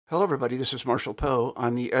Hello, everybody. This is Marshall Poe.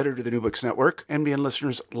 I'm the editor of the New Books Network. NBN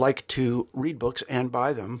listeners like to read books and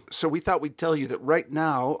buy them. So we thought we'd tell you that right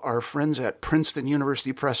now, our friends at Princeton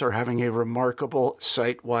University Press are having a remarkable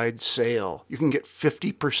site-wide sale. You can get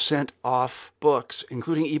 50% off books,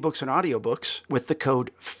 including ebooks and audiobooks, with the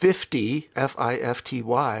code 50,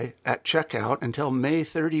 F-I-F-T-Y, at checkout until May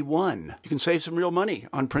 31. You can save some real money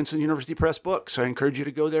on Princeton University Press books. I encourage you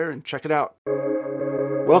to go there and check it out.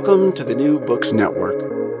 Welcome to the New Books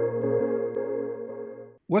Network.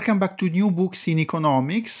 Welcome back to New Books in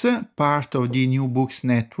Economics, part of the New Books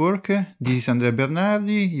Network. This is Andrea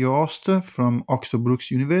Bernardi, your host from Oxford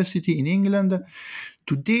Brookes University in England.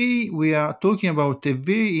 Today we are talking about a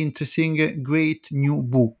very interesting, great new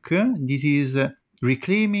book. This is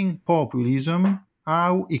Reclaiming Populism,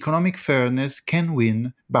 How Economic Fairness Can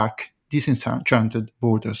Win Back Disenchanted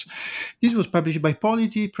Voters. This was published by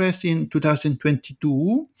Polity Press in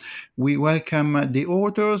 2022. We welcome the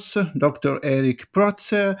authors, Dr. Eric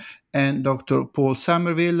Protzer and Dr. Paul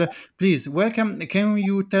Somerville. Please, welcome. Can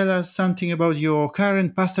you tell us something about your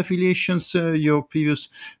current past affiliations, your previous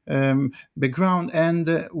background,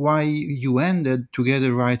 and why you ended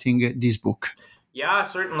together writing this book? Yeah,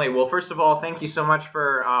 certainly. Well, first of all, thank you so much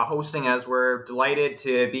for hosting us. We're delighted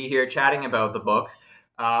to be here chatting about the book.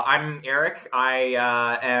 I'm Eric.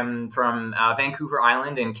 I am from Vancouver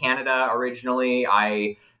Island in Canada originally.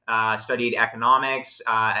 I studied economics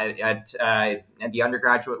at the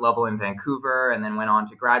undergraduate level in Vancouver and then went on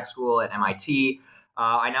to grad school at MIT.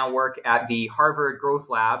 I now work at the Harvard Growth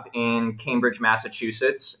Lab in Cambridge,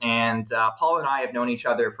 Massachusetts. And Paul and I have known each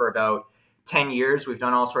other for about 10 years. We've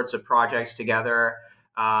done all sorts of projects together.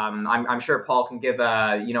 I'm sure Paul can give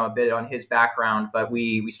a bit on his background, but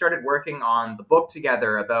we started working on the book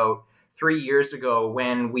together about 3 years ago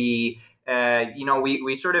when we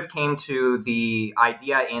sort of came to the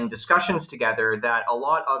idea in discussions together that a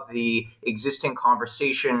lot of the existing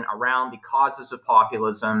conversation around the causes of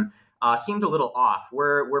populism seemed a little off.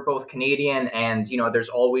 We're both Canadian, and there's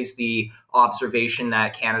always the observation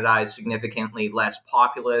that Canada is significantly less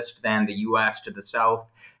populist than the U.S. to the south.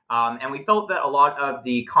 And we felt that a lot of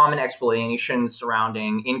the common explanations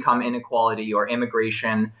surrounding income inequality or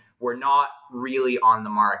immigration were not really on the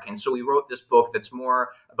mark. And so we wrote this book that's more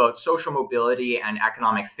about social mobility and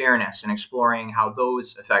economic fairness and exploring how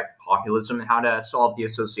those affect populism and how to solve the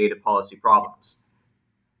associated policy problems.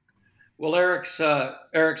 Well,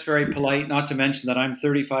 Eric's very polite, not to mention that I'm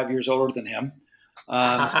 35 years older than him.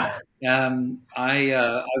 I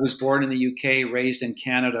was born in the UK, raised in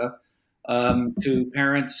Canada. To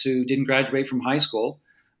parents who didn't graduate from high school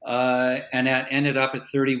and ended up at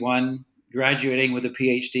 31 graduating with a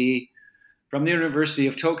PhD from the University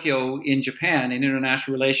of Tokyo in Japan in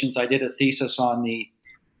international relations. I did a thesis on the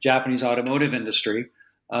Japanese automotive industry.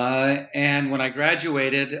 And when I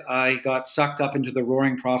graduated, I got sucked up into the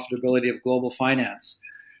roaring profitability of global finance.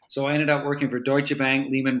 So I ended up working for Deutsche Bank,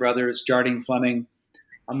 Lehman Brothers, Jardine Fleming,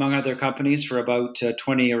 among other companies for about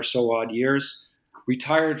 20 or so odd years.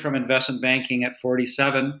 Retired from investment banking at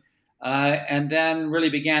 47, and then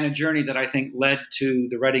really began a journey that I think led to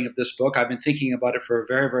the writing of this book. I've been thinking about it for a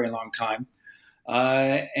very, very long time,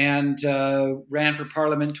 and ran for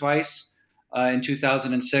parliament twice in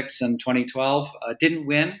 2006 and 2012. Didn't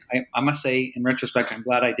win. I must say, in retrospect, I'm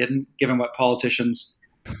glad I didn't, given what politicians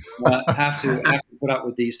have to put up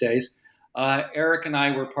with these days. Eric and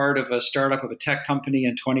I were part of a startup of a tech company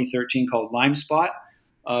in 2013 called LimeSpot.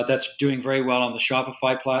 That's doing very well on the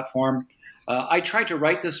Shopify platform. I tried to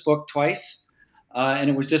write this book twice,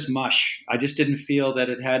 and it was just mush. I just didn't feel that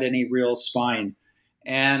it had any real spine.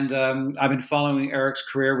 And I've been following Eric's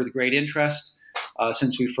career with great interest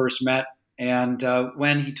since we first met. And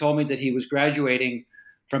when he told me that he was graduating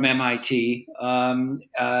from MIT, and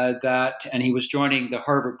he was joining the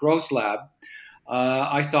Harvard Growth Lab,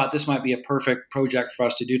 I thought this might be a perfect project for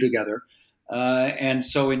us to do together. And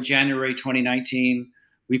so in January 2019,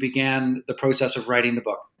 we began the process of writing the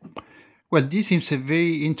book. Well, this seems a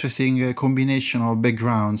very interesting combination of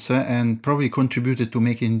backgrounds and probably contributed to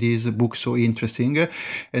making this book so interesting.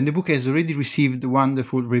 And the book has already received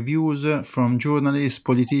wonderful reviews from journalists,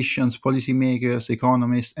 politicians, policymakers,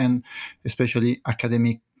 economists, and especially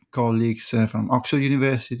academic colleagues from Oxford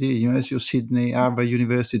University, University of Sydney, Harvard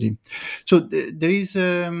University. So there is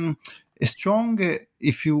a strong,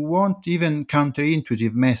 if you want, even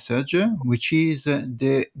counterintuitive message, which is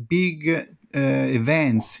the big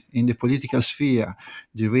events in the political sphere,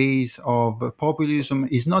 the rise of populism,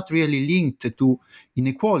 is not really linked to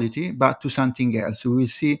inequality, but to something else. We will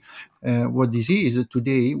see what this is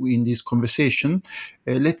today in this conversation.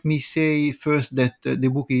 Let me say first that the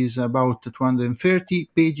book is about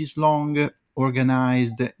 230 pages long,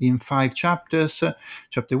 organized in 5 chapters.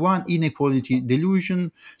 Chapter 1, Inequality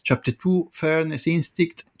Delusion. Chapter 2, Fairness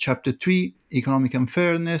Instinct. Chapter 3, Economic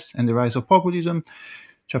Unfairness and the Rise of Populism.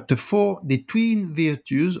 Chapter 4, The Twin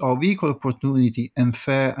Virtues of Equal Opportunity and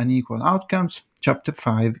Fair and Equal Outcomes. Chapter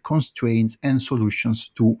 5, Constraints and Solutions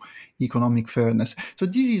to Economic Fairness. So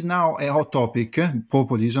this is now a hot topic,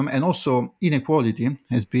 populism, and also inequality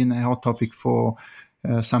has been a hot topic for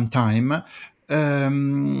some time.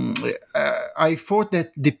 I thought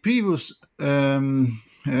that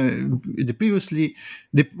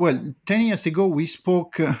 10 years ago we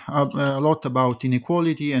spoke a lot about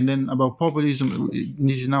inequality and then about populism.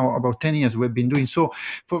 This is now about 10 years we've been doing so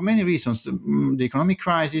for many reasons, the economic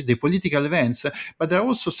crisis, the political events, but there are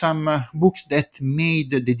also some books that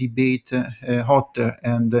made the debate hotter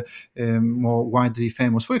and more widely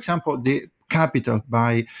famous. For example, The Capital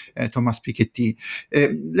by Thomas Piketty.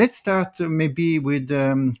 Let's start maybe with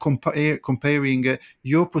comparing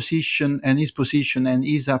your position and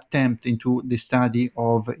his attempt into the study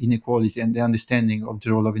of inequality and the understanding of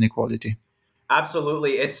the role of inequality.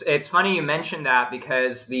 Absolutely. It's funny you mentioned that,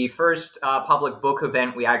 because the first public book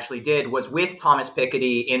event we actually did was with Thomas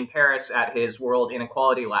Piketty in Paris at his World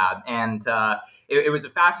Inequality Lab. And it was a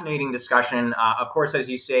fascinating discussion. Of course, as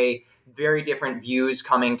you say, very different views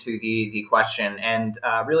coming to the question, and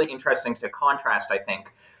really interesting to contrast, I think.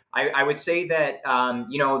 I would say that,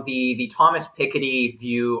 the Thomas Piketty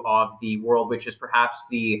view of the world, which is perhaps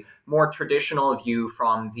the more traditional view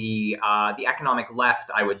from the economic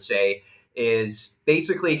left, I would say, is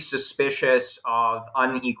basically suspicious of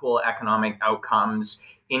unequal economic outcomes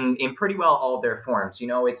in pretty well all their forms.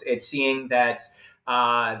 It's seeing that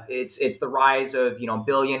it's the rise of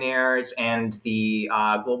billionaires and the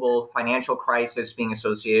global financial crisis being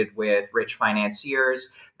associated with rich financiers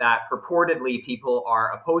that purportedly people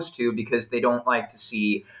are opposed to because they don't like to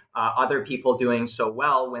see other people doing so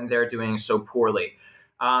well when they're doing so poorly.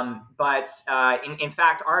 But in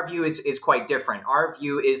fact, our view is quite different. Our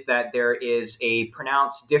view is that there is a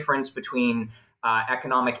pronounced difference between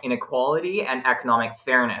economic inequality and economic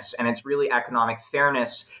fairness. And it's really economic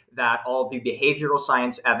fairness that all the behavioral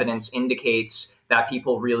science evidence indicates that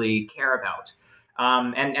people really care about.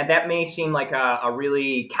 And that may seem like a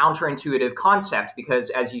really counterintuitive concept because,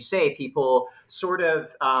 as you say, people sort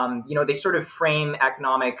of, they sort of frame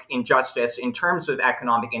economic injustice in terms of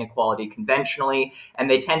economic inequality conventionally, and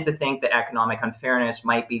they tend to think that economic unfairness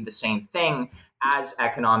might be the same thing as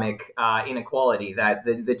economic inequality, that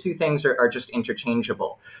the two things are just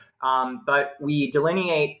interchangeable. But we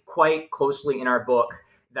delineate quite closely in our book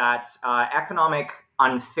that economic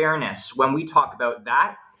unfairness, when we talk about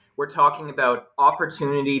that, we're talking about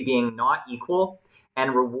opportunity being not equal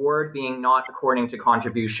and reward being not according to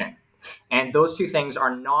contribution. And those two things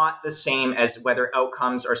are not the same as whether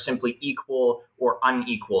outcomes are simply equal or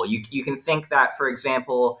unequal. You can think that, for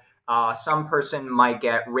example, some person might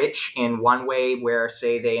get rich in one way where,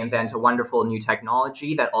 say, they invent a wonderful new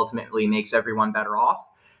technology that ultimately makes everyone better off.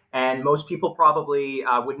 And most people probably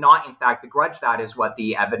would not, in fact, begrudge that, is what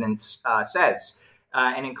the evidence says.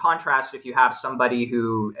 And in contrast, if you have somebody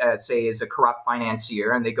who, say, is a corrupt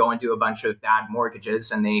financier and they go and do a bunch of bad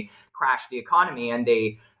mortgages and they crash the economy and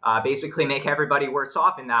they basically make everybody worse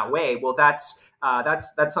off in that way, well, that's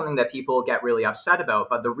something that people get really upset about.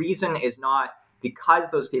 But the reason is not because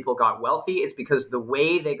those people got wealthy, it's because the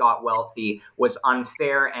way they got wealthy was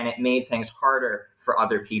unfair and it made things harder for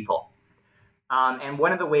other people. And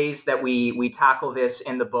one of the ways that we tackle this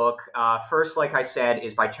in the book, first, like I said,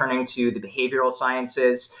 is by turning to the behavioral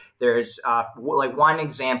sciences. There's one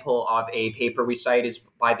example of a paper we cite is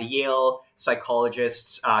by the Yale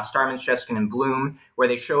psychologists Starman, Sheskin, and Bloom, where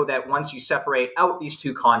they show that once you separate out these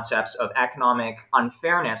two concepts of economic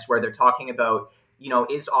unfairness, where they're talking about,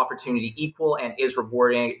 is opportunity equal and is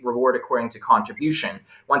reward according to contribution?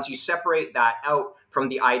 Once you separate that out from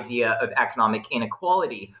the idea of economic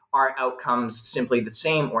inequality, are outcomes simply the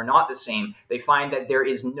same or not the same? They find that there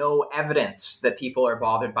is no evidence that people are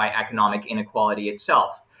bothered by economic inequality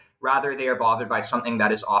itself. Rather, they are bothered by something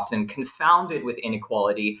that is often confounded with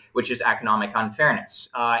inequality, which is economic unfairness.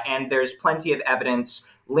 And there's plenty of evidence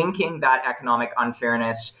linking that economic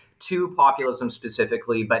unfairness to populism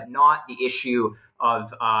specifically, but not the issue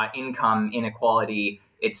of income inequality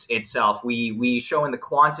itself. We show in the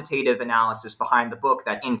quantitative analysis behind the book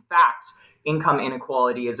that, in fact, income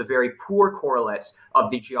inequality is a very poor correlate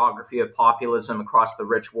of the geography of populism across the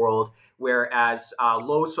rich world, whereas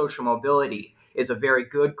low social mobility is a very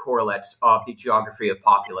good correlate of the geography of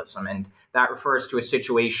populism. And that refers to a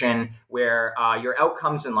situation where your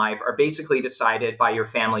outcomes in life are basically decided by your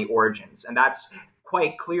family origins. And that's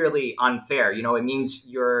quite clearly unfair. It means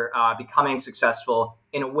you're becoming successful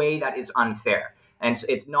in a way that is unfair. And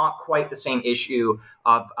it's not quite the same issue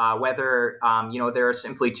of whether, there are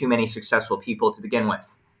simply too many successful people to begin with.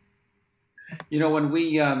 When we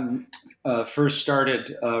first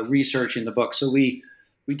started researching the book, so we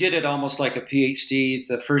did it almost like a PhD.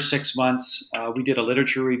 The first 6 months, we did a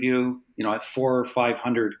literature review, at 400 or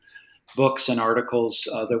 500 books and articles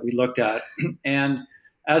that we looked at. And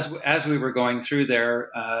as we were going through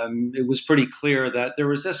there, it was pretty clear that there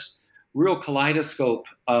was this real kaleidoscope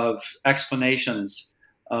of explanations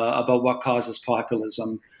about what causes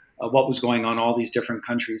populism, what was going on in all these different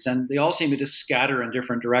countries. And they all seemed to just scatter in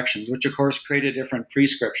different directions, which of course created different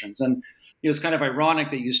prescriptions. And it's kind of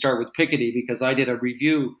ironic that you start with Piketty, because I did a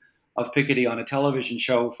review of Piketty on a television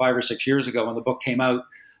show 5 or 6 years ago when the book came out,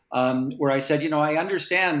 where I said, I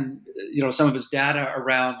understand, some of his data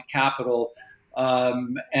around capital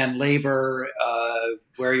and labor,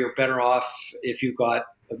 where you're better off if you've got,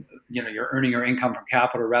 you're earning your income from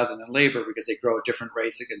capital rather than labor, because they grow at different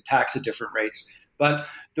rates, they can tax at different rates. But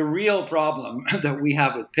the real problem that we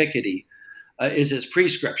have with Piketty is his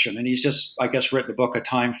prescription. And he's just, I guess, written a book, A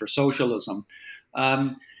Time for Socialism.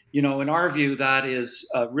 In our view, that is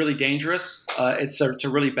really dangerous. It's a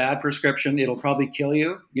really bad prescription. It'll probably kill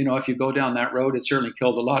you. If you go down that road, it certainly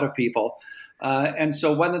killed a lot of people. And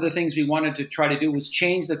so one of the things we wanted to try to do was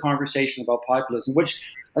change the conversation about populism, which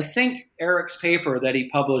I think Eric's paper that he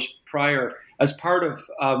published prior, as part of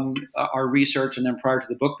our research and then prior to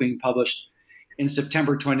the book being published in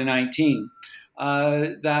September 2019,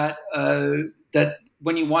 that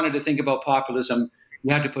when you wanted to think about populism,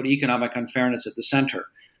 you had to put economic unfairness at the center.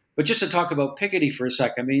 But just to talk about Piketty for a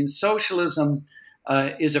second, socialism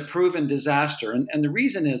is a proven disaster. And the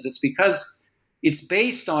reason is it's because it's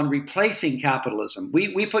based on replacing capitalism.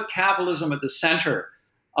 We put capitalism at the center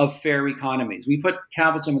of fair economies. We put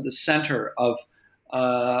capitalism at the center of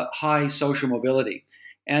high social mobility.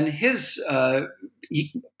 And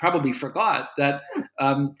he probably forgot that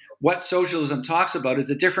what socialism talks about is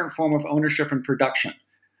a different form of ownership and production.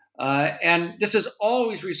 And this has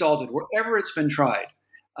always resulted, wherever it's been tried,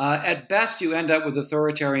 at best you end up with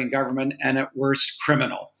authoritarian government, and at worst,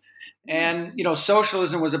 criminal. And,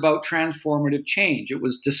 socialism was about transformative change. It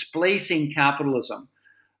was displacing capitalism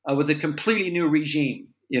with a completely new regime,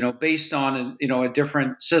 based on, a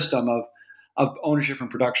different system of ownership and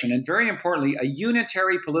production. And very importantly, a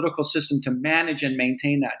unitary political system to manage and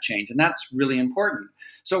maintain that change. And that's really important.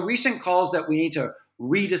 So recent calls that we need to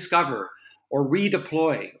rediscover or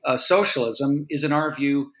redeploy socialism is, in our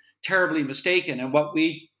view, terribly mistaken. And what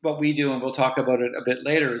we do, and we'll talk about it a bit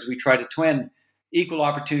later, is we try to twin equal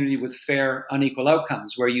opportunity with fair, unequal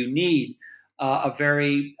outcomes, where you need a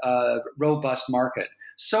very robust market.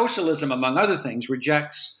 Socialism, among other things,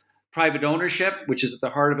 rejects private ownership, which is at the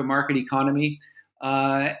heart of a market economy.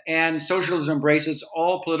 And socialism embraces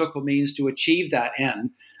all political means to achieve that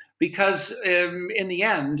end, because in the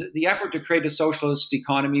end, the effort to create a socialist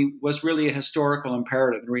economy was really a historical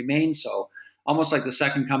imperative and remains so, almost like the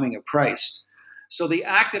second coming of Christ. So the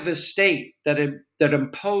activist state that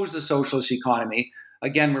imposed the socialist economy,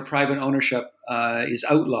 again, where private ownership is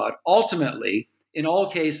outlawed, ultimately, in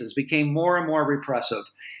all cases, became more and more repressive,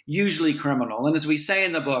 usually criminal. And as we say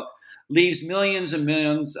in the book, leaves millions and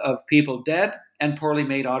millions of people dead and poorly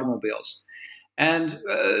made automobiles. And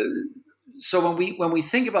so when we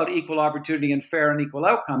think about equal opportunity and fair and equal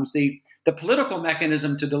outcomes, the political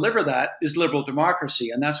mechanism to deliver that is liberal democracy.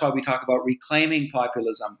 And that's why we talk about reclaiming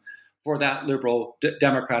populism for that liberal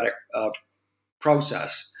democratic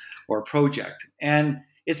process or project. And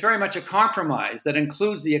it's very much a compromise that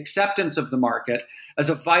includes the acceptance of the market as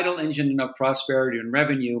a vital engine of prosperity and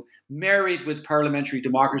revenue, married with parliamentary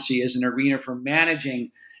democracy as an arena for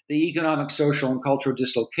managing the economic, social, and cultural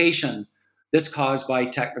dislocation that's caused by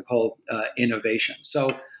technical innovation.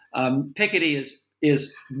 So Piketty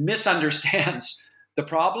misunderstands the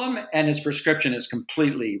problem, and his prescription is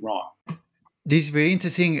completely wrong. This is very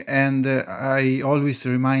interesting, and I always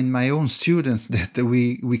remind my own students that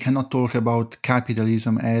we cannot talk about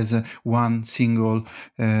capitalism as one single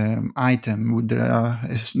item.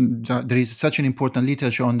 There is such an important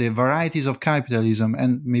literature on the varieties of capitalism,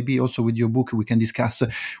 and maybe also with your book we can discuss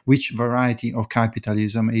which variety of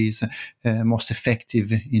capitalism is most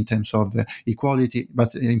effective in terms of equality,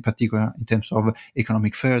 but in particular in terms of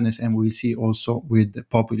economic fairness, and we'll see also with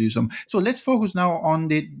populism. So let's focus now on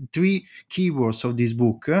the three keywords of this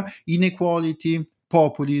book: inequality,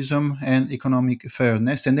 populism and economic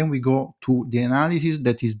fairness. And then we go to the analysis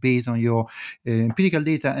that is based on your empirical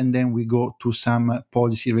data, and then we go to some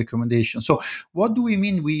policy recommendations. So what do we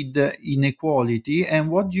mean with inequality, and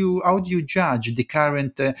how do you judge the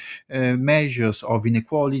current measures of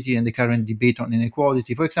inequality and the current debate on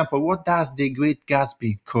inequality? For example, what does the Great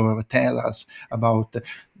Gatsby curve tell us about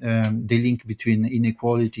the link between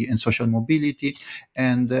inequality and social mobility,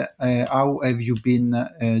 and how have you been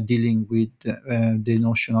dealing with the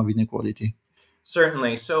notion of inequality?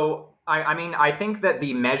 Certainly. So, I think that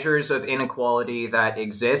the measures of inequality that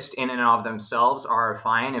exist in and of themselves are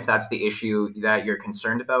fine if that's the issue that you're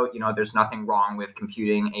concerned about. There's nothing wrong with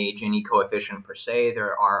computing a Gini coefficient per se.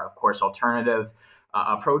 There are, of course, alternative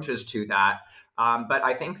approaches to that. But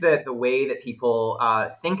I think that the way that people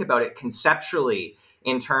think about it conceptually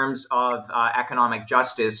in terms of economic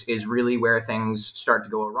justice is really where things start to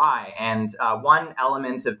go awry. And one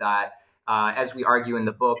element of that, as we argue in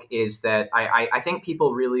the book, is that I think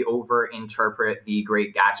people really overinterpret the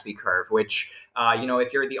Great Gatsby curve, which,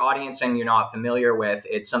 if you're the audience and you're not familiar with,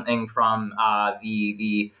 it's something from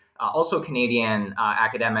the also Canadian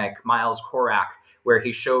academic Miles Korak, where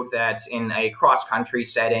he showed that in a cross-country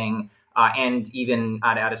setting and even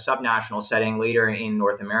at a subnational setting later in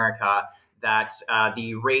North America, that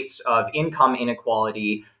the rates of income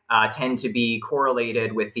inequality tend to be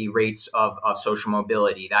correlated with the rates of social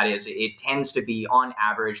mobility. That is, it tends to be on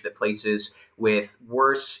average that places with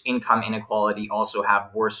worse income inequality also have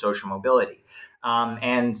worse social mobility.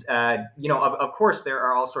 Of course, there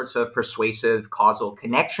are all sorts of persuasive causal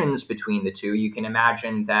connections between the two. You can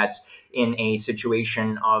imagine that in a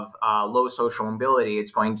situation of low social mobility,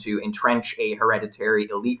 it's going to entrench a hereditary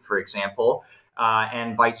elite, for example.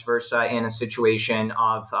 And vice versa, in a situation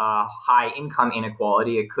of high income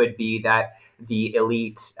inequality, it could be that the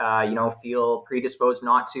elite, feel predisposed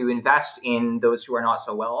not to invest in those who are not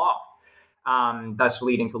so well off, thus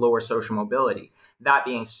leading to lower social mobility. That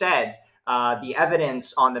being said, the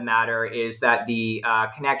evidence on the matter is that the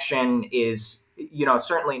connection is,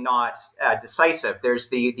 certainly not decisive. There's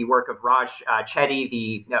the work of Raj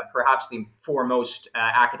Chetty, perhaps the foremost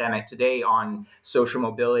academic today on social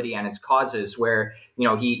mobility and its causes, where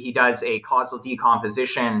he does a causal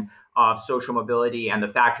decomposition of social mobility and the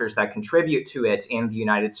factors that contribute to it in the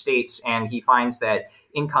United States, and he finds that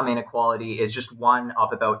income inequality is just one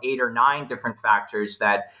of about 8 or 9 different factors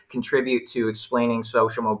that contribute to explaining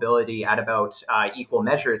social mobility at about equal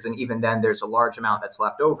measures. And even then, there's a large amount that's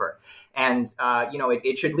left over. And,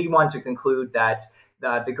 it should lead one to conclude that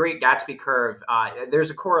the Great Gatsby curve, there's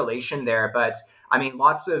a correlation there, but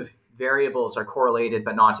lots of variables are correlated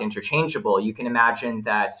but not interchangeable. You can imagine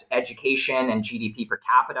that education and GDP per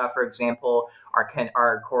capita, for example,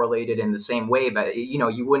 are correlated in the same way, but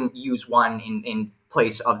you wouldn't use one in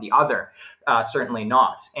place of the other, certainly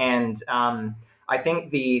not. And I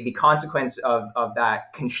think the consequence of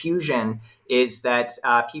that confusion is that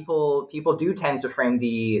people do tend to frame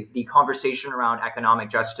the conversation around economic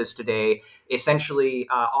justice today essentially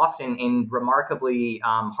often in remarkably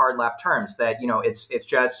hard left terms, that it's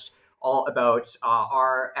just all about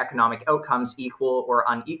are economic outcomes equal or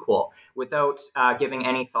unequal, without giving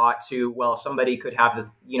any thought to, well, somebody could have this,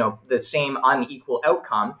 the same unequal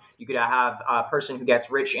outcome. You could have a person who gets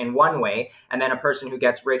rich in one way and then a person who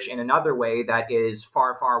gets rich in another way that is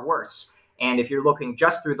far, far worse. And if you're looking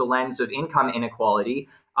just through the lens of income inequality,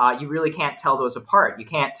 you really can't tell those apart. You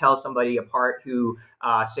can't tell somebody apart who,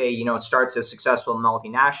 starts a successful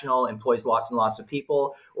multinational, employs lots and lots of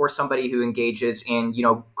people, or somebody who engages in,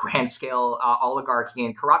 grand scale oligarchy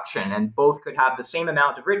and corruption. And both could have the same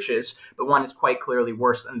amount of riches, but one is quite clearly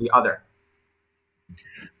worse than the other.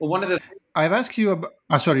 Well, one of the I've asked you about.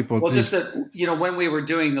 Sorry, Paul. Well, please. just that when we were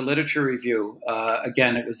doing the literature review,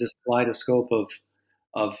 again, it was this kaleidoscope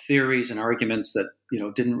of theories and arguments that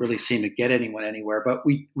didn't really seem to get anyone anywhere. But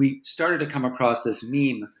we started to come across this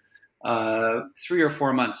meme 3 or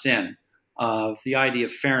 4 months in of the idea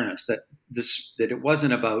of fairness, that it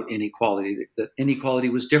wasn't about inequality, that inequality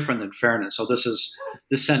was different than fairness. So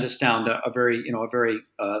this sent us down to a very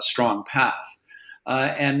strong path.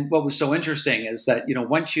 And what was so interesting is that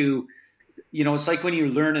once it's like when you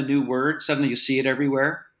learn a new word, suddenly you see it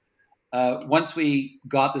everywhere. Once we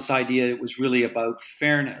got this idea, it was really about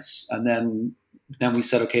fairness, and then we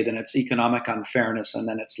said, okay, then it's economic unfairness, and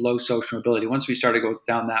then it's low social mobility. Once we started to go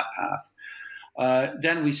down that path,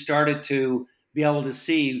 then we started to be able to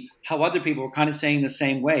see how other people were kind of saying the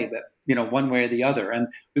same way, but one way or the other. And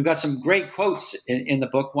we've got some great quotes in the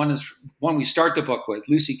book. One is one we start the book with,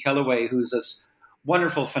 Lucy Kellaway, who's this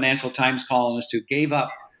wonderful Financial Times columnist who gave up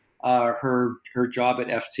her job at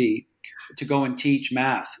FT to go and teach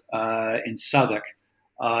math in Southwark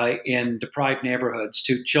in deprived neighborhoods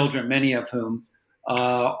to children, many of whom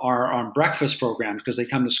are on breakfast programs because they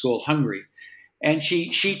come to school hungry. And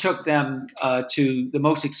she took them to the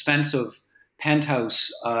most expensive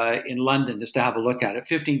penthouse in London just to have a look at it,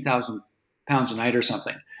 £15,000 a night or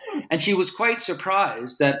something. And she was quite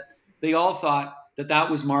surprised that they all thought that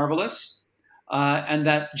was marvelous, and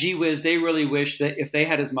that, gee whiz, they really wish that if they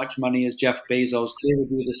had as much money as Jeff Bezos, they would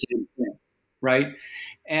do the same thing, right?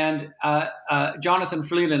 And Jonathan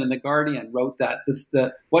Freeland in The Guardian wrote that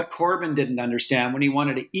what Corbyn didn't understand when he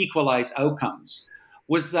wanted to equalize outcomes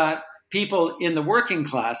was that people in the working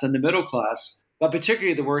class and the middle class, but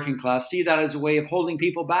particularly the working class, see that as a way of holding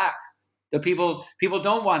people back. That people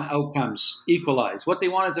don't want outcomes equalized. What they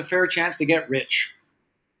want is a fair chance to get rich.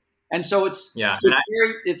 And so it's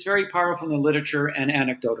very powerful in the literature and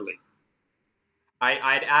anecdotally.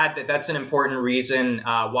 I'd add that that's an important reason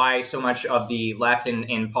why so much of the left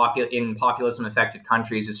in populism-affected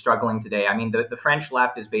countries is struggling today. I mean, the French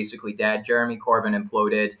left is basically dead. Jeremy Corbyn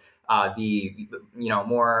imploded. The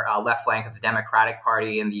more left flank of the Democratic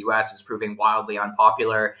Party in the U.S. is proving wildly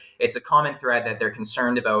unpopular. It's a common thread that they're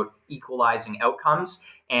concerned about equalizing outcomes,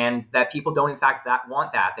 and that people don't, in fact,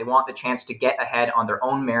 want that. They want the chance to get ahead on their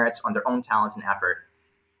own merits, on their own talent and effort.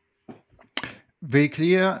 Very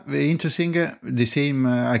clear, very interesting. The same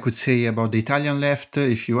I could say about the Italian left,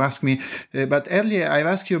 if you ask me. But earlier I've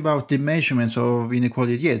asked you about the measurements of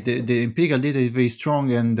inequality. Yes, the empirical data is very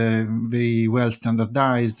strong and very well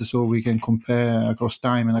standardized, so we can compare across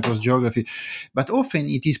time and across geography. But often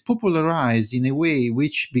it is popularized in a way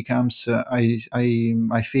which becomes,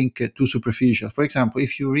 I think, too superficial. For example,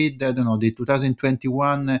 if you read, the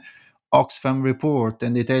 2021 Oxfam report,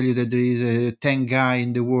 and they tell you that there is 10 guys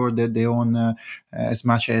in the world that they own as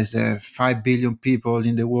much as 5 billion people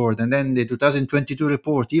in the world. And then the 2022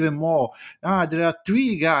 report, even more. There are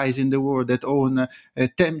 3 guys in the world that own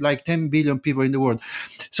 10 billion people in the world.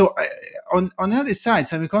 So on the other side,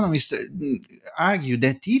 some economists argue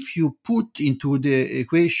that if you put into the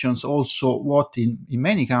equations also what in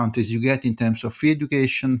many countries you get in terms of free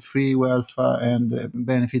education, free welfare and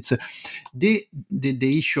benefits, the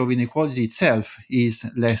issue of inequality itself is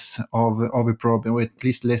less of a problem, or at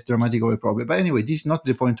least less dramatic of a problem. But anyway, this is not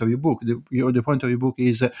the point of your book. The point of your book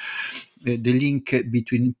is the link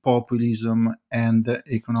between populism and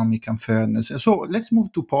economic unfairness. So let's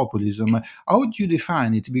move to populism. How do you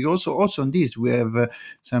define it? Because also on this we have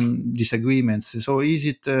some disagreements. So is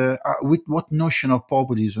it with what notion of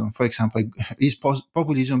populism, for example, is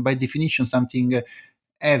populism by definition something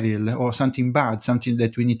evil or something bad, something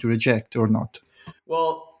that we need to reject or not?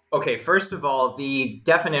 Well, okay, first of all, the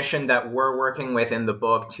definition that we're working with in the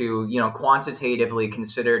book to, quantitatively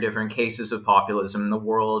consider different cases of populism in the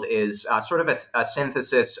world is sort of a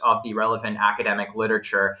synthesis of the relevant academic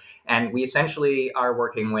literature. And we essentially are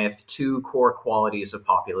working with 2 core qualities of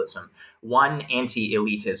populism. One,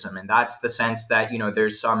 anti-elitism, and that's the sense that,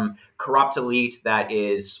 there's some corrupt elite that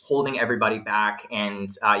is holding everybody back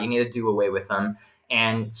and you need to do away with them.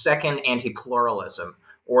 And second, anti-pluralism,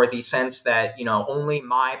 or the sense that, only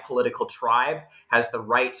my political tribe has the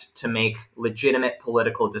right to make legitimate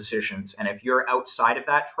political decisions. And if you're outside of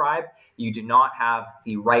that tribe, you do not have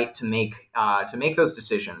the right to make those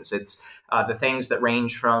decisions. It's the things that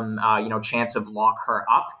range from, chance of lock her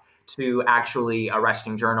up to actually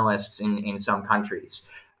arresting journalists in some countries.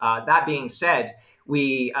 That being said,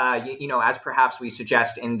 we, as perhaps we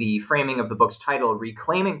suggest in the framing of the book's title,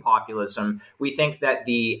 Reclaiming Populism, we think that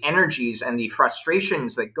the energies and the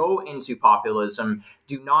frustrations that go into populism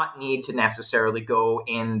do not need to necessarily go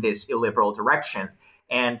in this illiberal direction.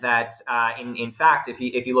 And that, in fact, if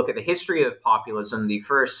you look at the history of populism, the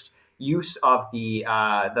first use of the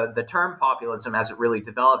term populism as it really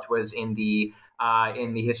developed was in the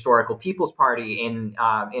historical People's Party in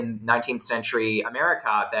 19th century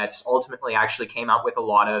America, that ultimately actually came out with a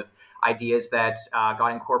lot of ideas that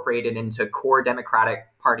got incorporated into core Democratic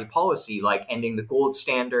Party policy, like ending the gold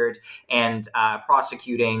standard and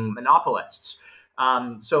prosecuting monopolists.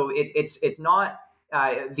 So it's not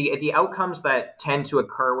the outcomes that tend to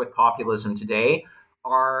occur with populism today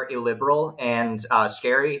are illiberal and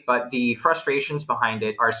scary, but the frustrations behind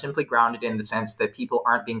it are simply grounded in the sense that people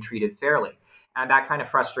aren't being treated fairly. And that kind of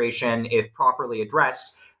frustration, if properly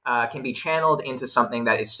addressed, can be channeled into something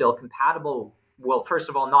that is still compatible. Well, first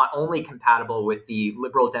of all, not only compatible with the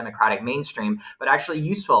liberal democratic mainstream, but actually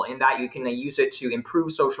useful in that you can use it to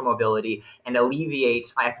improve social mobility and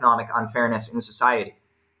alleviate economic unfairness in society.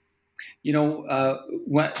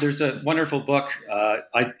 There's a wonderful book.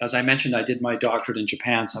 As I mentioned, I did my doctorate in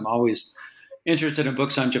Japan, so I'm always interested in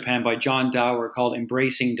books on Japan by John Dower called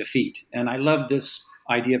Embracing Defeat. And I love this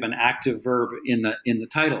idea of an active verb in the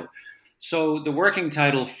title. So the working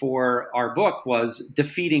title for our book was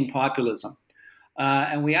Defeating Populism.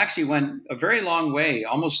 And we actually went a very long way,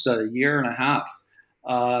 almost a year and a half,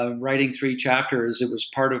 writing 3 chapters. It was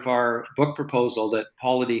part of our book proposal that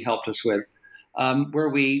Polity helped us with,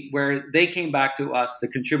 where they came back to us, the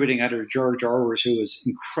contributing editor, George Orwers, who was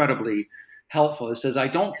incredibly helpful. It says, I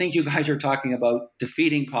don't think you guys are talking about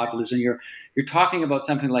defeating populism. You're talking about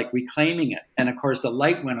something like reclaiming it. And of course, the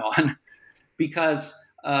light went on because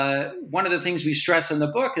one of the things we stress in the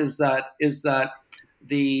book is that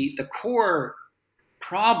the core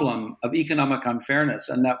problem of economic unfairness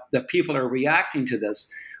and that people are reacting to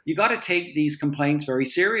this, you got to take these complaints very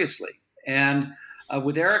seriously. And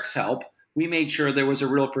with Eric's help, we made sure there was a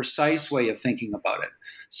real precise way of thinking about it.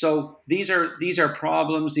 So these are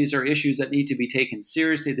problems, these are issues that need to be taken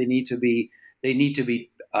seriously. They need to be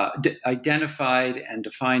identified and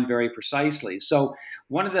defined very precisely. So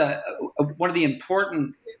one of the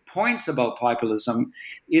important points about populism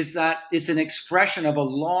is that it's an expression of a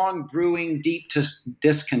long brewing deep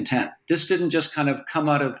discontent. This didn't just kind of come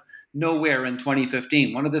out of nowhere in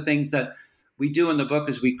 2015. One of the things that we do in the book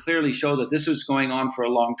is we clearly show that this was going on for a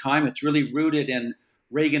long time. It's really rooted in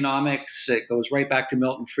Reaganomics. It goes right back to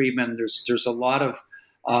Milton Friedman. There's a lot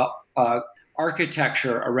of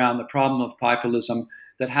architecture around the problem of populism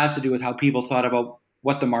that has to do with how people thought about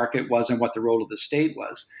what the market was and what the role of the state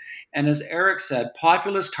was. And as Eric said,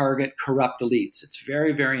 populists target corrupt elites. It's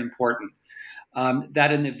very, very important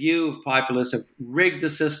that in the view of populists have rigged the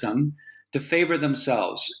system to favor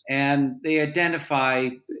themselves. And they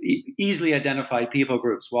easily identify people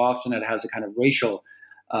groups. Well, often it has a kind of racial,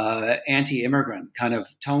 anti-immigrant kind of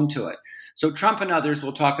tone to it. So Trump and others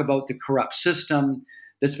will talk about the corrupt system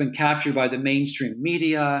that's been captured by the mainstream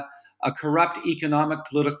media, a corrupt economic,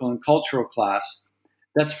 political, and cultural class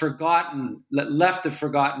that's left the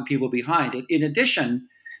forgotten people behind. In addition,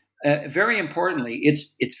 very importantly,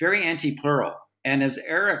 it's very anti-plural. And as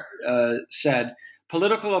Eric said,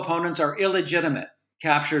 political opponents are illegitimate,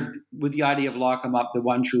 captured with the idea of lock them up, the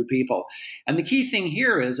one true people. And the key thing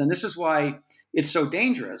here is, and this is why it's so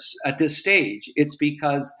dangerous at this stage, it's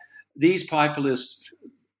because these populist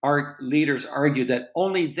leaders argue that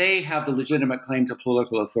only they have the legitimate claim to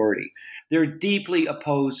political authority. They're deeply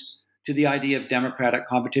opposed to the idea of democratic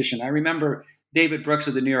competition. I remember David Brooks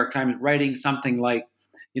of the New York Times writing something like,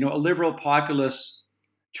 a liberal populists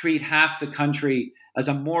treat half the country as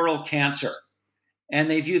a moral cancer, and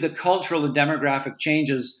they view the cultural and demographic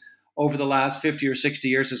changes over the last 50 or 60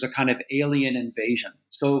 years as a kind of alien invasion.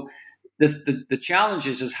 So the challenge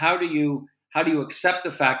is how do you accept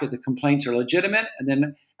the fact that the complaints are legitimate,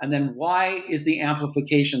 and then why is the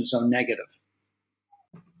amplification so negative?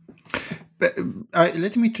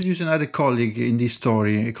 Let me introduce another colleague in this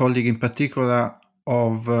story, a colleague in particular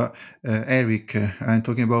of Eric. I'm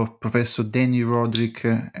talking about Professor Danny Roderick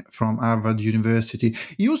from Harvard University.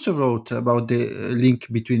 He also wrote about the link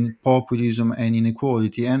between populism and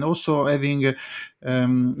inequality, and also having,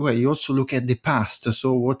 he also looked at the past.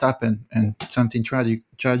 So what happened, and something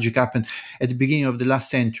tragic happened at the beginning of the last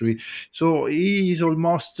century. So he is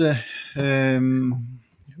almost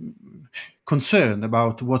concerned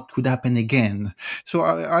about what could happen again. So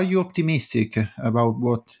are you optimistic about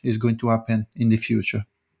what is going to happen in the future?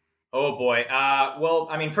 Oh boy. Well,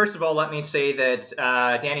 I mean, first of all, let me say that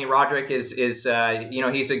Danny Roderick is he's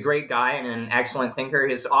a great guy and an excellent thinker.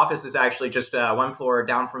 His office is actually just one floor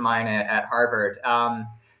down from mine at Harvard.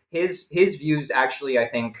 His views actually, I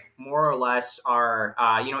think, more or less are,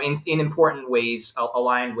 in important ways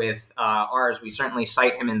aligned with ours. We certainly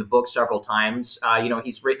cite him in the book several times.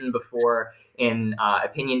 He's written before in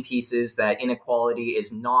opinion pieces that inequality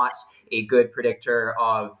is not a good predictor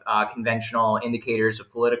of conventional indicators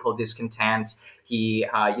of political discontent. He,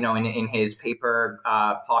 in his paper,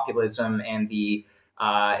 Populism and the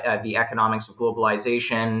Economics of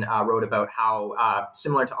Globalization, wrote about how,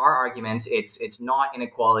 similar to our argument, it's not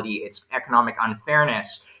inequality, it's economic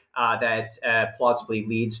unfairness that plausibly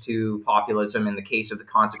leads to populism in the case of the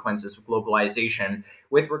consequences of globalization.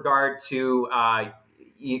 With regard to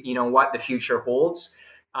what the future holds,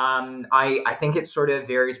 I think it sort of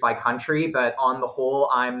varies by country, but on the whole,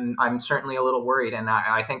 I'm certainly a little worried, and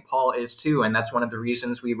I think Paul is too, and that's one of the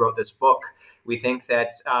reasons we wrote this book. We think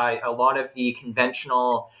that a lot of the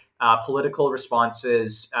conventional political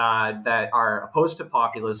responses that are opposed to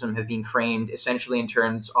populism have been framed essentially in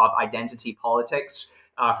terms of identity politics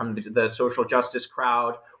from the social justice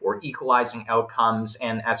crowd or equalizing outcomes,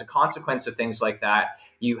 and as a consequence of things like that,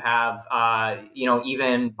 You have,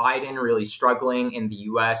 even Biden really struggling in the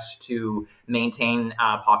U.S. to maintain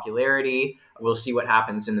popularity. We'll see what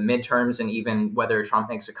happens in the midterms and even whether Trump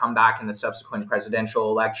makes a comeback in the subsequent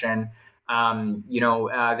presidential election.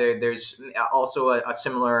 There's also a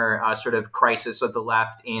similar sort of crisis of the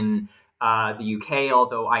left in the UK,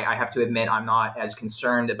 although I have to admit I'm not as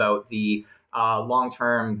concerned about the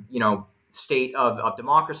long-term, state of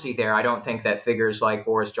democracy there. I don't think that figures like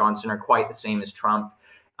Boris Johnson are quite the same as Trump.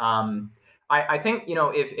 I think,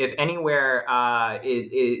 if anywhere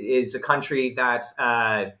is a country that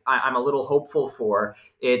I'm a little hopeful for,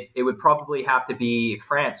 it would probably have to be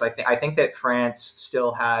France. I think that France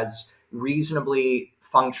still has reasonably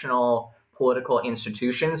functional political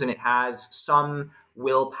institutions, and it has some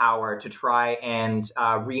willpower to try and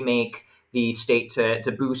remake the state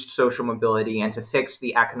to boost social mobility and to fix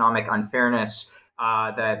the economic unfairness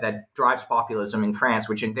that drives populism in France,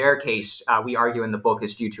 which in their case, we argue in the book,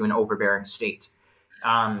 is due to an overbearing state.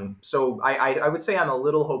 So I would say I'm a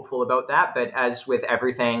little hopeful about that, but as with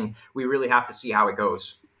everything, we really have to see how it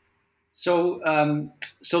goes. So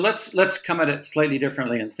let's come at it slightly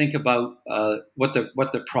differently and think about what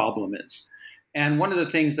the problem is. And one of the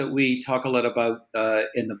things that we talk a lot about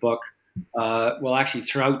in the book, actually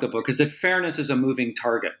throughout the book, is that fairness is a moving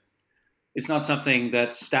target. It's not something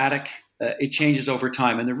that's static. It changes over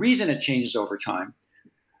time. And the reason it changes over time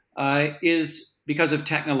is because of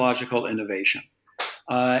technological innovation.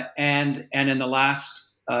 And in the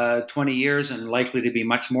last 20 years, and likely to be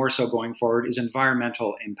much more so going forward, is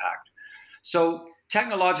environmental impact. So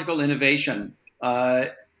technological innovation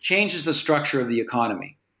changes the structure of the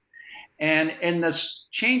economy. And in the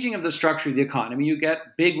changing of the structure of the economy, you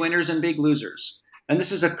get big winners and big losers. And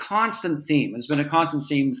this is a constant theme. It's been a constant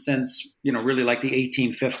theme since, really like the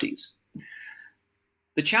 1850s.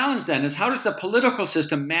 The challenge then is, how does the political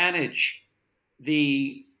system manage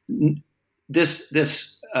this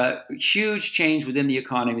huge change within the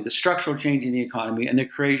economy, the structural change in the economy, and the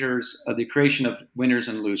creation of winners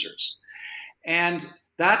and losers? And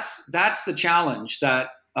that's the challenge that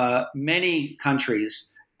many countries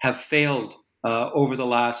have failed over the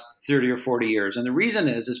last 30 or 40 years. And the reason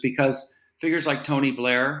is because figures like Tony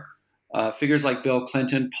Blair, figures like Bill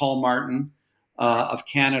Clinton, Paul Martin of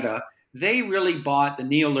Canada, they really bought the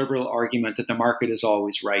neoliberal argument that the market is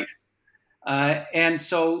always right. And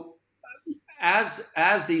so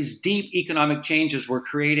as these deep economic changes were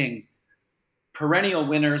creating perennial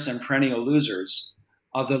winners and perennial losers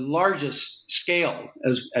of the largest scale,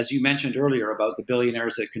 as you mentioned earlier about the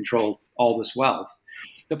billionaires that control all this wealth,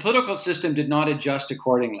 the political system did not adjust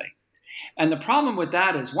accordingly. And the problem with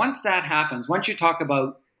that is, once that happens, once you talk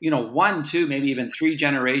about, 1, 2, maybe even 3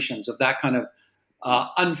 generations of that kind of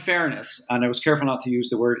unfairness, and I was careful not to use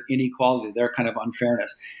the word inequality, their kind of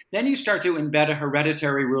unfairness, then you start to embed a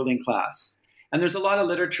hereditary ruling class. And there's a lot of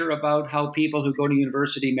literature about how people who go to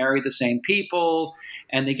university marry the same people,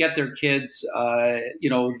 and they get their kids,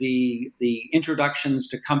 the introductions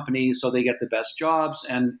to companies so they get the best jobs,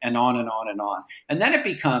 and on and on and on. And then it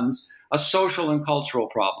becomes a social and cultural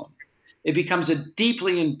problem. It becomes a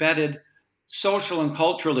deeply embedded social and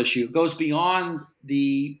cultural issue. It goes beyond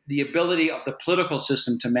the ability of the political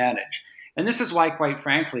system to manage. And this is why, quite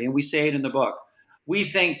frankly, and we say it in the book, we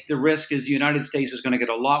think the risk is the United States is going to get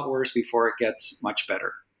a lot worse before it gets much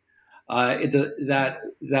better. And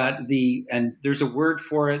there's a word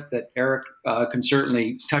for it that Eric can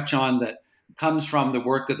certainly touch on, that comes from the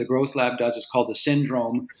work that the Growth Lab does. It's called the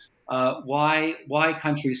syndrome. Why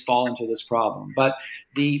countries fall into this problem. But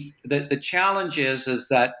the challenge is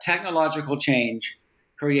that technological change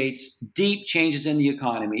creates deep changes in the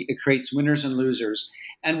economy. It creates winners and losers.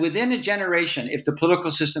 And within a generation, if the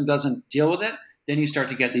political system doesn't deal with it, then you start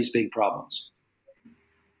to get these big problems.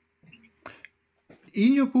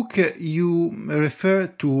 In your book, you refer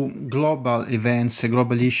to global events,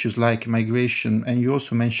 global issues like migration, and you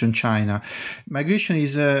also mention China. Migration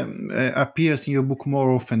appears in your book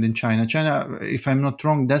more often than China. China, if I'm not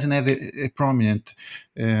wrong, doesn't have a prominent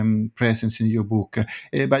presence in your book.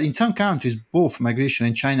 But in some countries, both migration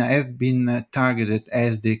and China have been targeted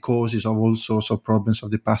as the causes of all sorts of problems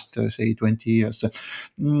of the past, say, 20 years.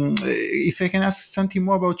 If I can ask something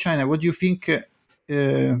more about China, what do you think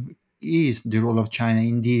is the role of China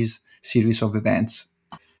in these series of events?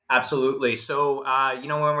 Absolutely. So, when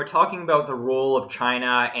we're talking about the role of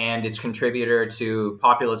China and its contributor to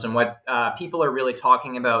populism, what people are really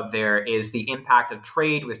talking about there is the impact of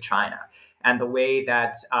trade with China and the way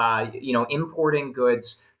that, importing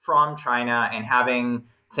goods from China and having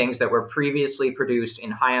things that were previously produced in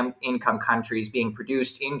high-income countries being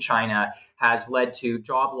produced in China has led to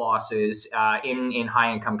job losses in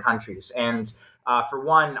high-income countries. And For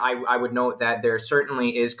one, I would note that there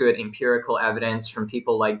certainly is good empirical evidence from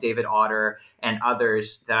people like David Otter and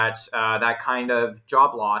others that that kind of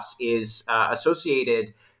job loss is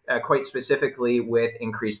associated quite specifically with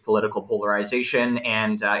increased political polarization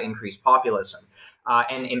and increased populism.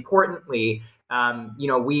 And importantly,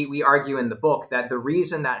 we argue in the book that the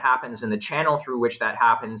reason that happens and the channel through which that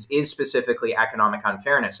happens is specifically economic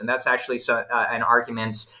unfairness. And that's actually an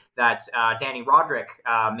argument that Danny Roderick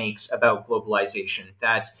makes about globalization,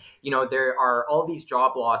 that, there are all these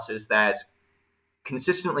job losses that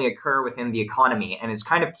consistently occur within the economy. And it's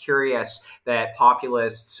kind of curious that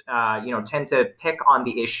populists, tend to pick on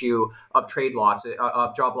the issue of trade losses,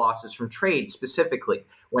 of job losses from trade specifically,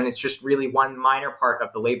 when it's just really one minor part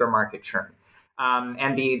of the labor market churn.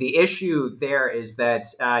 And the issue there is that,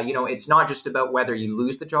 it's not just about whether you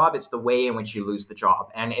lose the job, it's the way in which you lose the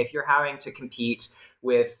job. And if you're having to compete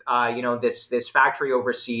with, this factory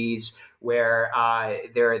overseas where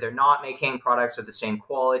they're not making products of the same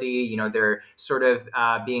quality, they're sort of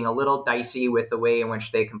being a little dicey with the way in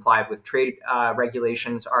which they comply with trade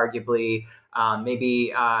regulations, arguably,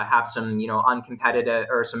 maybe have some, uncompetitive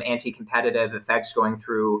or some anti-competitive effects going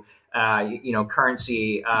through,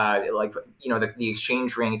 currency, the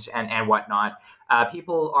exchange rate and whatnot.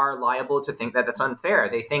 People are liable to think that that's unfair.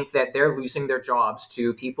 They think that they're losing their jobs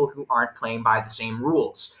to people who aren't playing by the same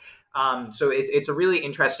rules. So it's a really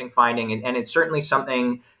interesting finding, and it's certainly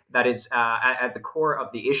something that is at the core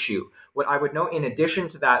of the issue. What I would note in addition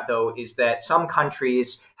to that, though, is that some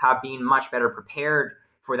countries have been much better prepared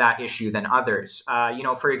for that issue than others.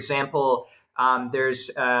 For example,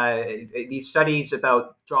 there's these studies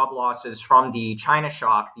about job losses from the China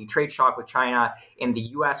shock, the trade shock with China in the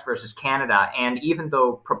US versus Canada. And even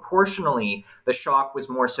though proportionally the shock was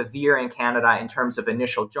more severe in Canada in terms of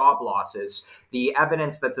initial job losses, the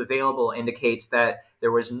evidence that's available indicates that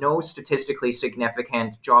there was no statistically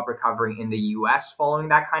significant job recovery in the US following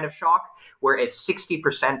that kind of shock, whereas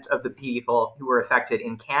 60% of the people who were affected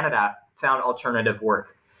in Canada found alternative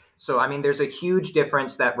work. So, there's a huge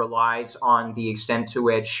difference that relies on the extent to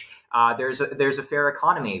which there's a fair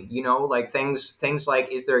economy. Like things like,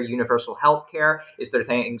 is there universal health care? Is there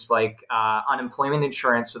things like unemployment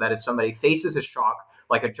insurance so that if somebody faces a shock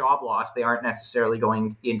like a job loss, they aren't necessarily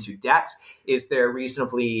going into debt? Is there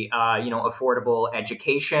reasonably, affordable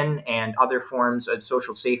education and other forms of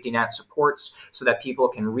social safety net supports so that people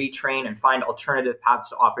can retrain and find alternative paths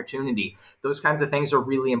to opportunity? Those kinds of things are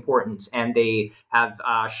really important, and they have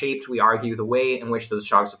shaped, we argue, the way in which those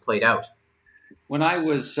shocks have played out. When I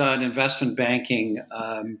was an investment banking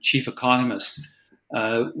chief economist,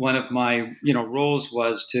 one of my roles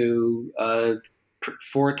was to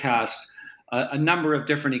forecast a number of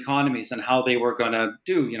different economies and how they were going to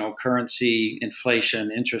do, currency,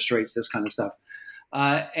 inflation, interest rates, this kind of stuff.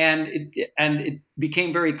 And it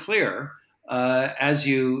became very clear, as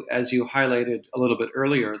you highlighted a little bit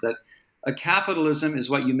earlier, that capitalism is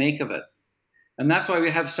what you make of it. And that's why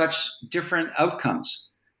we have such different outcomes.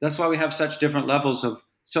 That's why we have such different levels of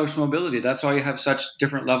social mobility. That's why we have such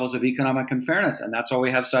different levels of economic unfairness. And that's why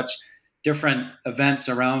we have such different events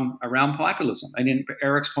around populism.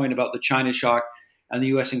 Eric's point about the China shock and the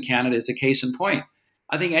US and Canada is a case in point.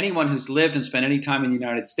 I think anyone who's lived and spent any time in the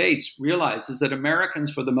United States realizes that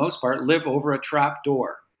Americans, for the most part, live over a trap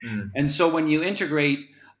door. Mm. And so when you integrate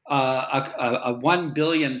a 1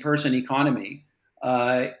 billion person economy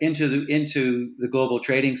into the global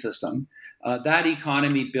trading system, that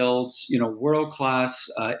economy builds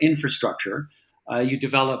world-class infrastructure. You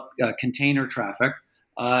develop container traffic.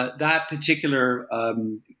 That particular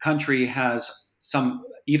country has some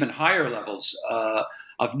even higher levels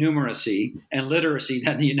of numeracy and literacy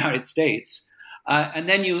than the United States, and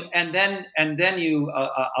then you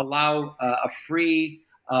allow a free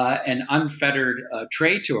and unfettered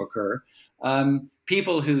trade to occur.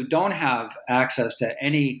 People who don't have access to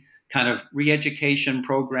any kind of re-education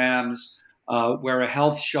programs, where a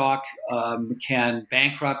health shock can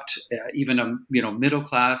bankrupt even a middle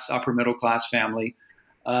class, upper middle class family.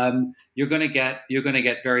 You're going to get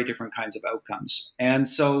very different kinds of outcomes. And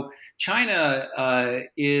so China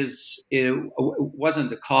wasn't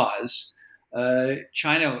the cause.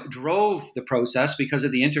 China drove the process because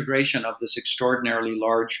of the integration of this extraordinarily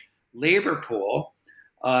large labor pool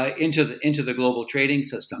into the global trading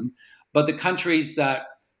system. But the countries that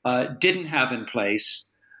didn't have in place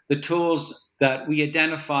the tools that we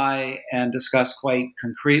identify and discuss quite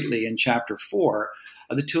concretely in Chapter 4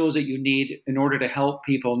 are the tools that you need in order to help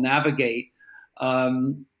people navigate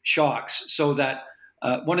shocks. So that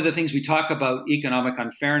one of the things we talk about economic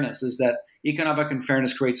unfairness is that economic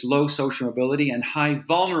unfairness creates low social mobility and high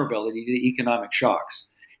vulnerability to economic shocks.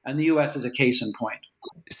 And the U.S. is a case in point.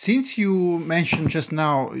 Since you mentioned just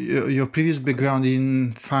now your previous background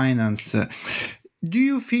in finance, do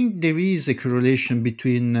you think there is a correlation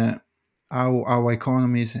between how our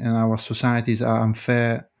economies and our societies are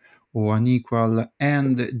unfair or unequal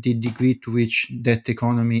and the degree to which that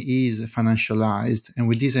economy is financialized? And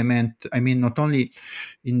with this, I mean not only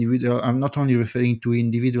individual. I'm not only referring to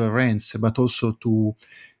individual rents, but also to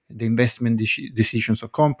the investment decisions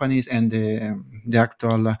of companies and the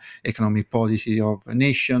actual economic policy of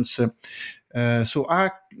nations. So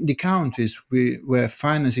are the countries where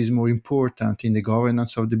finance is more important in the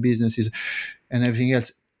governance of the businesses and everything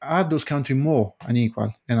else, are those countries more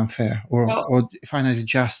unequal and unfair, or finance is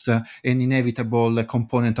just an inevitable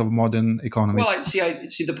component of modern economies? Well, I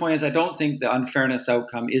see. The point is, I don't think the unfairness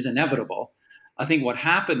outcome is inevitable. I think what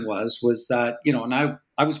happened was that, and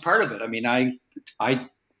I was part of it. I mean, I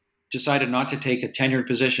decided not to take a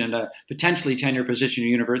potentially tenured position at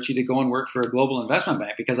university, to go and work for a global investment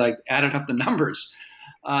bank because I added up the numbers.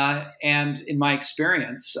 And in my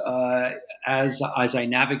experience, as I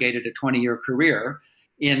navigated a 20-year career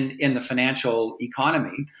in the financial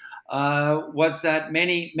economy, was that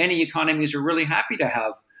many economies are really happy to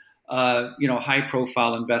have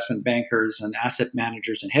high-profile investment bankers and asset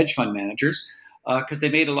managers and hedge fund managers because they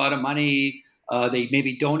made a lot of money. They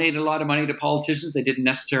maybe donated a lot of money to politicians. They didn't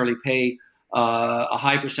necessarily pay a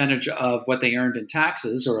high percentage of what they earned in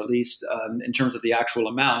taxes, or at least in terms of the actual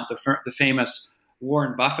amount. The famous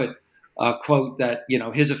Warren Buffett quote that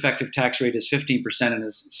his effective tax rate is 15% and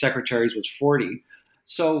his secretary's was 40%.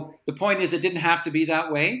 So the point is, it didn't have to be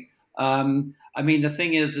that way. I mean, the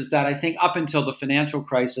thing is that I think up until the financial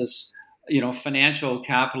crisis, financial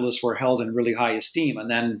capitalists were held in really high esteem, and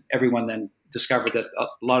then everyone then discovered that a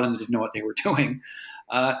lot of them didn't know what they were doing.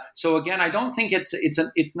 So again, I don't think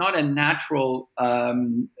it's not a natural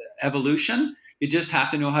evolution. You just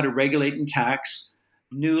have to know how to regulate and tax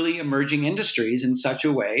newly emerging industries in such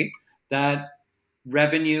a way that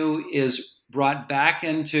revenue is brought back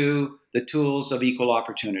into the tools of equal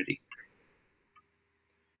opportunity.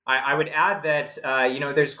 I would add that,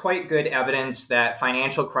 there's quite good evidence that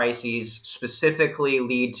financial crises specifically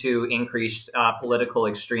lead to increased political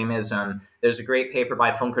extremism. There's a great paper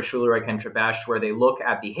by Funke, Schulreich, and Trebesch where they look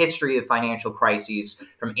at the history of financial crises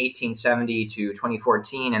from 1870 to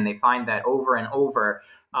 2014, and they find that over and over,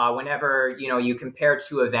 whenever you compare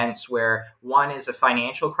two events where one is a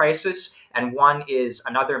financial crisis and one is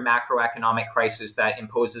another macroeconomic crisis that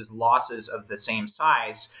imposes losses of the same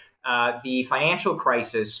size, the financial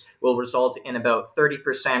crisis will result in about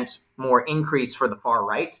 30% more increase for the far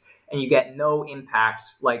right, and you get no impact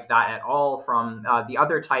like that at all from the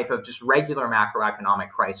other type of just regular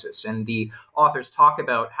macroeconomic crisis. And the authors talk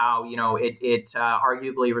about how it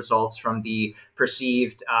arguably results from the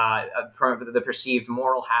perceived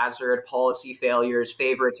moral hazard, policy failures,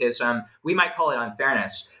 favoritism. We might call it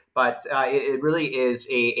unfairness, but it really is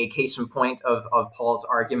a case in point of Paul's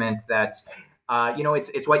argument that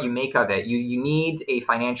it's what you make of it. You need a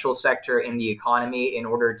financial sector in the economy in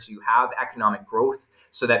order to have economic growth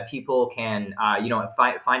so that people can,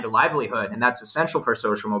 find a livelihood. And that's essential for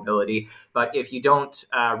social mobility. But if you don't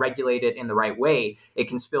regulate it in the right way, it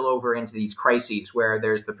can spill over into these crises where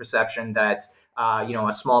there's the perception that,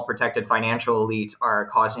 a small protected financial elite are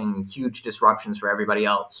causing huge disruptions for everybody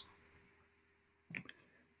else.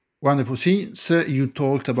 Wonderful. Since you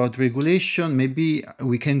talked about regulation, maybe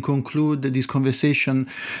we can conclude this conversation.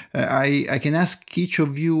 I can ask each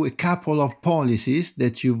of you a couple of policies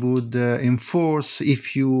that you would enforce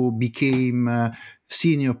if you became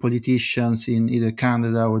senior politicians in either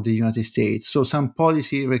Canada or the United States. So some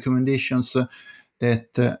policy recommendations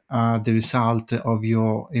that are the result of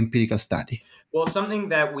your empirical study. Well, something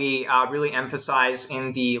that we really emphasize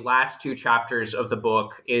in the last two chapters of the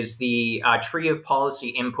book is the tree of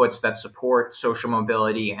policy inputs that support social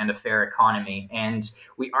mobility and a fair economy. And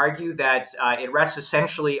we argue that it rests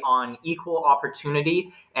essentially on equal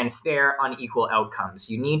opportunity and fair, unequal outcomes.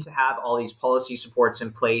 You need to have all these policy supports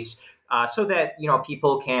in place so that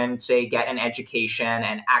people can, say, get an education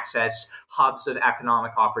and access hubs of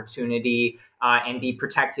economic opportunity and be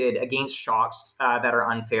protected against shocks that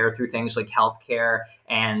are unfair through things like healthcare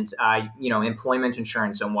and employment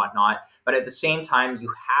insurance and whatnot. But at the same time,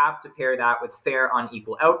 you have to pair that with fair,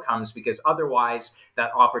 unequal outcomes, because otherwise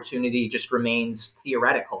that opportunity just remains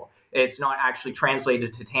theoretical. It's not actually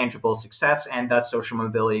translated to tangible success, and thus social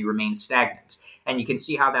mobility remains stagnant. And you can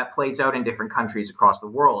see how that plays out in different countries across the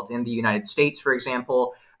world. In the United States, for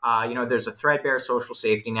example, There's a threadbare social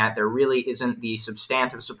safety net. There really isn't the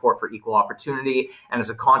substantive support for equal opportunity, and as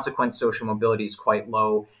a consequence, social mobility is quite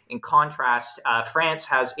low. In contrast, France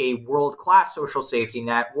has a world-class social safety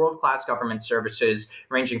net, world-class government services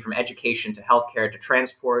ranging from education to healthcare to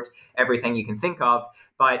transport, everything you can think of,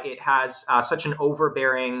 but it has such an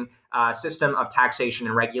overbearing system of taxation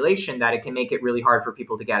and regulation that it can make it really hard for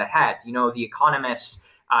people to get ahead. The Economist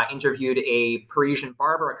interviewed a Parisian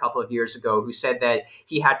barber a couple of years ago who said that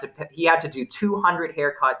he had to do 200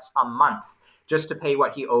 haircuts a month just to pay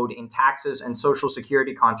what he owed in taxes and social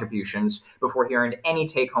security contributions before he earned any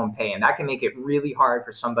take-home pay. And that can make it really hard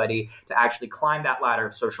for somebody to actually climb that ladder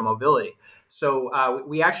of social mobility. So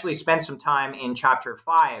we actually spent some time in Chapter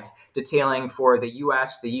 5 detailing for the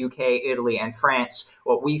US, the UK, Italy, and France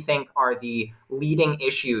what we think are the leading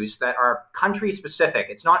issues that are country-specific.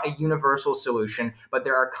 It's not a universal solution, but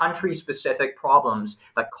there are country-specific problems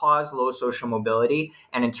that cause low social mobility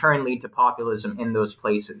and in turn lead to populism in those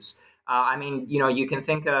places. You can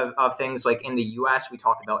think of things like in the US, we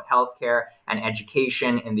talk about healthcare and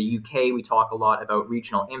education. In the UK, we talk a lot about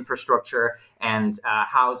regional infrastructure and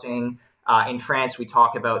housing. In France, we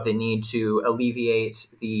talk about the need to alleviate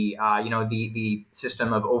the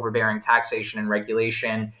system of overbearing taxation and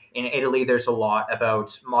regulation. In Italy, there's a lot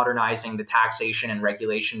about modernizing the taxation and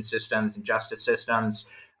regulation systems and justice systems.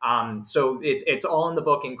 So it's all in the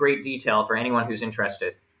book in great detail for anyone who's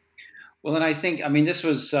interested. Well, and I think, this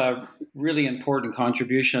was a really important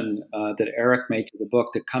contribution that Eric made to the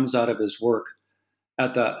book that comes out of his work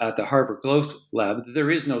at the Harvard Growth Lab.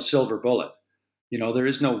 There is no silver bullet. There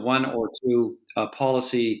is no one or two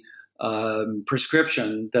policy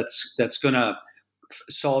prescription that's going to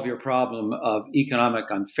solve your problem of economic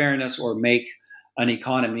unfairness or make an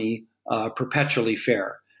economy perpetually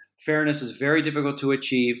fair. Fairness is very difficult to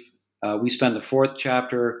achieve. We spend the fourth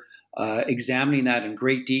chapter examining that in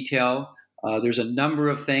great detail. There's a number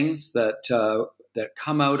of things that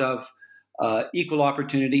come out of equal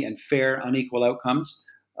opportunity and fair, unequal outcomes.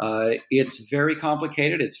 It's very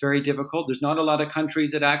complicated. It's very difficult. There's not a lot of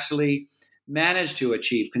countries that actually manage to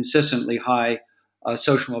achieve consistently high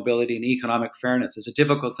social mobility and economic fairness. It's a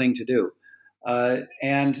difficult thing to do.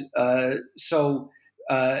 So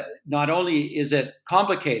not only is it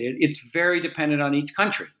complicated, it's very dependent on each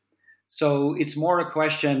country. So it's more a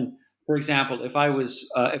question, for example, if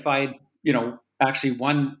I actually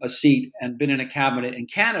won a seat and been in a cabinet in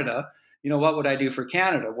Canada, what would I do for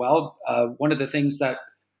Canada? Well, one of the things that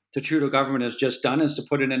the Trudeau government has just done is to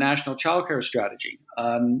put in a national childcare strategy.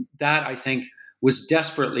 That, I think, was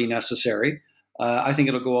desperately necessary. I think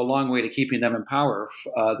it'll go a long way to keeping them in power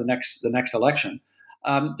the next election.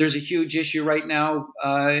 There's a huge issue right now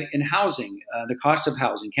in housing, the cost of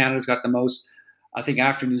housing. Canada's got the most, I think,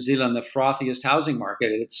 after New Zealand, the frothiest housing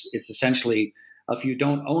market. It's essentially, if you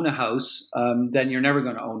don't own a house, then you're never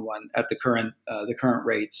going to own one at the current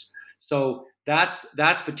rates. So that's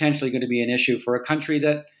potentially going to be an issue for a country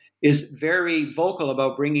that is very vocal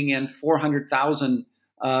about bringing in 400,000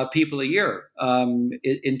 people a year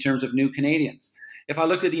in terms of new Canadians. If I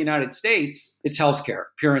looked at the United States, it's healthcare,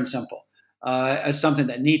 pure and simple, as something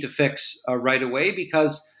that need to fix right away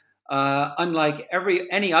because unlike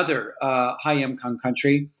any other high-income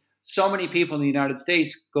country, so many people in the United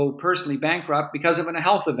States go personally bankrupt because of a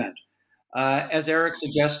health event. As Eric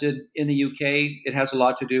suggested, in the UK, it has a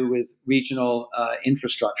lot to do with regional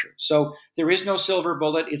infrastructure. So there is no silver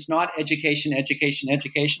bullet. It's not education,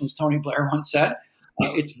 as Tony Blair once said.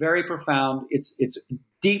 It's very profound. It's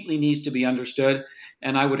deeply needs to be understood.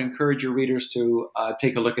 And I would encourage your readers to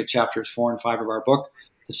take a look at chapters 4 and 5 of our book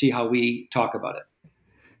to see how we talk about it.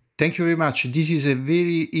 Thank you very much. This is a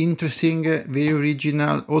very interesting, very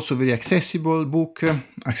original, also very accessible book,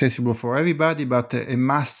 accessible for everybody, but a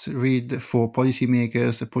must read for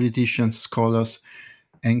policymakers, politicians, scholars,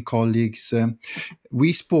 and colleagues.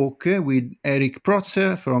 We spoke with Eric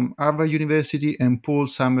Protzer from Harvard University and Paul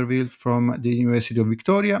Somerville from the University of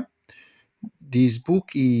Victoria. This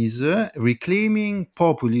book is Reclaiming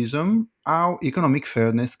Populism, How Economic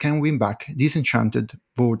Fairness Can Win Back Disenchanted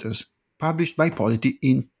Voters, published by Polity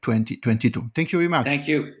in 2022. Thank you very much. Thank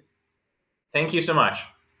you. Thank you so much.